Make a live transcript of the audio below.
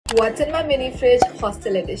What's in my mini fridge?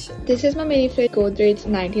 Hostel edition. This is my mini fridge, Godrej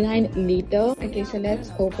 99 liter. Okay, so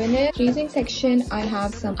let's open it. Freezing section, I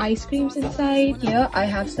have some ice creams inside. Here I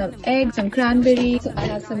have some eggs, some cranberry. So I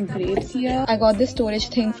have some grapes here. I got this storage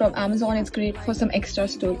thing from Amazon. It's great for some extra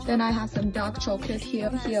storage. Then I have some dark chocolate here.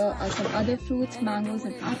 Here are some other fruits, mangoes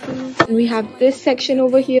and apples. And we have this section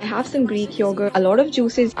over here. I have some Greek yogurt, a lot of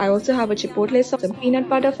juices. I also have a chipotle sauce, some peanut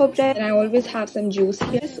butter for bread. And I always have some juice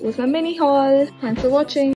here. This was my mini haul. Thanks for watching.